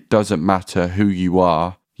that it doesn't matter who you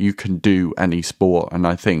are, you can do any sport. And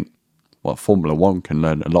I think, well, Formula One can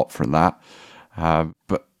learn a lot from that,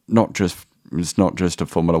 but it's not just a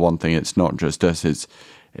Formula One thing. It's not just us.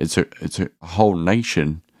 It's a whole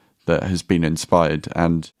nation that has been inspired,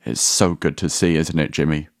 and it's so good to see, isn't it,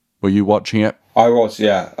 Jimmy? Were you watching it? I was,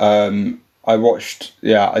 yeah. I watched.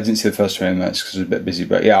 Yeah, I didn't see the first 20 minutes because I was a bit busy,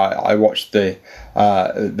 but yeah, I watched the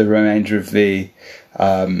remainder of the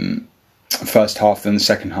first half and the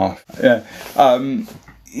second half. Yeah,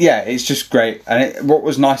 yeah, it's just great. And what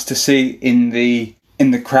was nice to see in the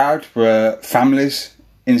crowd were families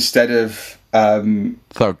instead of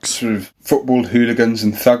Thugs, sort of football hooligans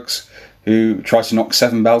and thugs who try to knock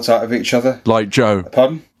 7 belts out of each other. like Joe.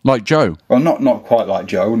 Pardon? Like Joe. Well, not quite like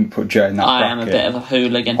Joe. I wouldn't put Joe in that bracket. I am a bit of a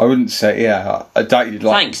hooligan. I wouldn't say, yeah. I doubt you'd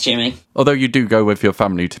like. Thanks, Jimmy. Although you do go with your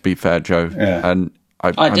family, to be fair, Joe. Yeah. And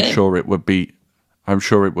I'm do. sure it would be. I'm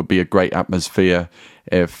sure it would be a great atmosphere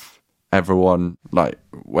if everyone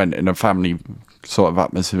went in a family sort of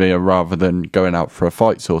atmosphere rather than going out for a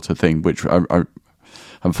fight sort of thing, which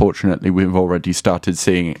unfortunately we've already started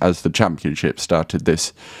seeing as the championship started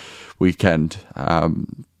this weekend.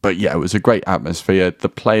 But yeah, it was a great atmosphere. The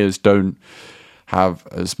players don't have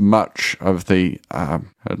as much of the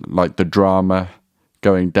the drama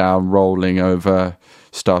going down, rolling over,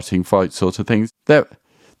 starting fights sort of things.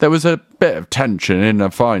 There was a bit of tension in the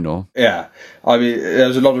final. Yeah, I mean, there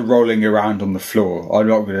was a lot of rolling around on the floor. I'm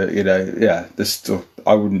not gonna,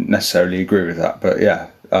 I wouldn't necessarily agree with that, but yeah.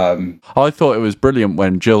 I thought it was brilliant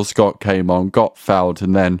when Jill Scott came on, got fouled,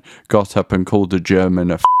 and then got up and called a German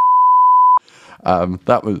a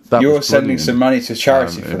that was You're sending some money to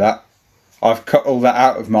charity for that. I've cut all that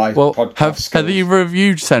out of my podcast. Have either of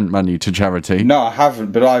you sent money to charity? No, I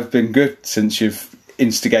haven't, but I've been good since you've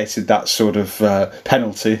instigated that sort of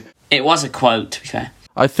penalty. It was a quote, to be fair.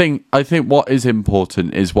 I think what is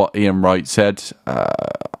important is what Ian Wright said.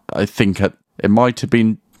 I think it might have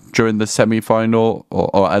been during the semi-final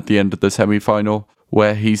or at the end of the semi-final,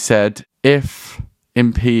 where he said, if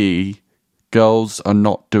in PE girls are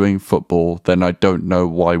not doing football, then I don't know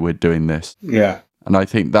why we're doing this. Yeah. And I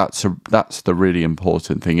think that's the really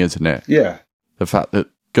important thing, isn't it? Yeah. The fact that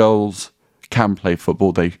girls can play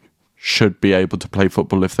football, they should be able to play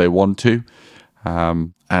football if they want to.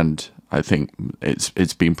 And I think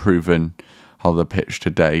it's been proven on the pitch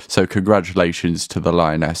today. So congratulations to the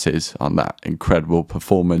Lionesses on that incredible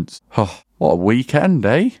performance. Oh, what a weekend,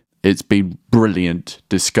 eh? It's been brilliant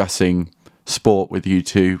discussing sport with you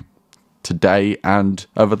two today and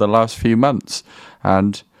over the last few months.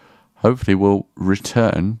 And hopefully we'll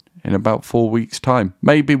return in about 4 weeks' time.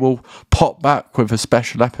 Maybe we'll pop back with a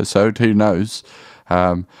special episode, who knows?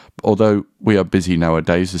 Although we are busy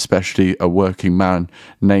nowadays, especially a working man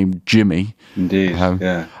named Jimmy. Indeed,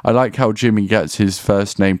 yeah. I like how Jimmy gets his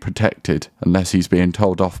first name protected, unless he's being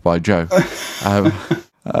told off by Joe.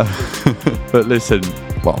 But listen,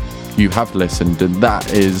 well, you have listened, and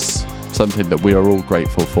that is something that we are all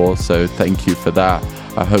grateful for, so thank you for that.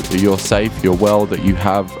 I hope that you're safe, you're well, that you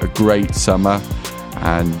have a great summer,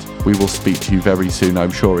 and we will speak to you very soon,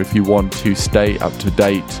 I'm sure. If you want to stay up to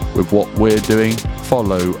date with what we're doing,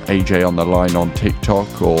 follow AJ on the Line on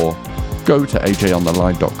TikTok, or go to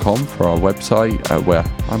ajontheline.com for our website, where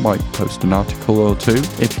I might post an article or two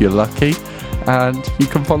if you're lucky. And you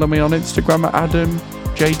can follow me on Instagram at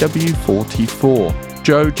AdamJW44.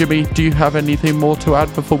 Joe, Jimmy, do you have anything more to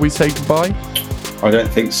add before we say goodbye? I don't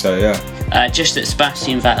think so, yeah. Just that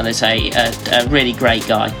Sebastian Vettel is a really great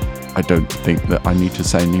guy. I don't think that I need to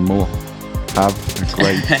say any more. Have a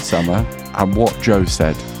great summer. And what Joe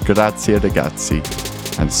said, grazie ragazzi,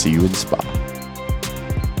 and see you in Spa.